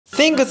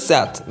things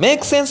that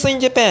make sense in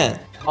Japan.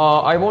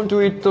 I want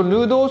to eat the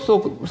noodles, so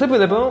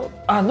 7-Eleven.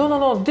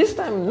 No, this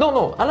time,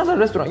 no, another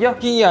restaurant, yeah.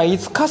 Here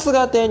is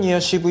Kasugate near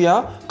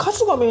Shibuya.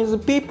 Kasuga means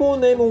people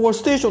name or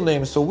station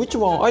name, so which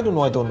one? I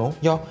don't know.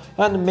 Yeah,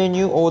 and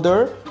menu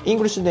order,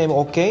 English name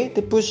okay,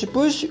 the push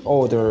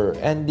order.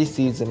 And this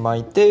is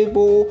my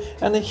table,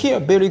 and here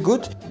very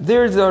good.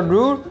 There's a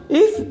rule,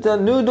 if the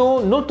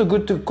noodle not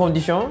good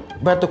condition,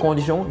 bad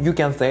condition, you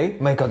can say,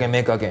 make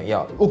again,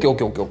 yeah.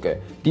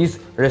 Okay. This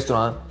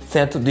restaurant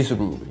set this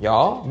rule,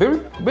 yeah,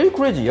 very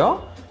crazy, yeah.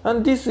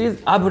 And this is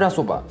abura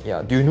soba,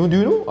 yeah. Do you know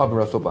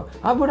abura soba?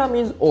 Abura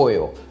means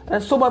oil,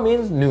 and soba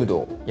means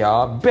noodle,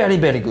 yeah.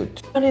 Very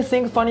good.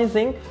 Funny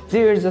thing,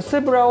 there is a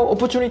several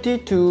opportunity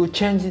to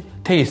change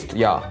taste,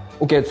 yeah.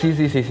 Okay,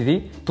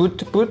 see.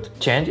 Put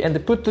change,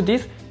 and put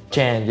this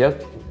change, yeah.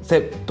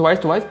 Say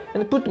twice,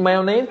 and put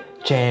mayonnaise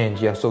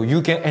change, yeah. So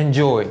you can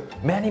enjoy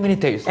many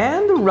tastes.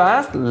 And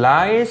last,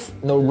 rice,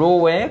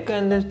 raw egg,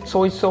 and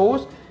soy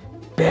sauce,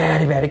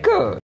 very good.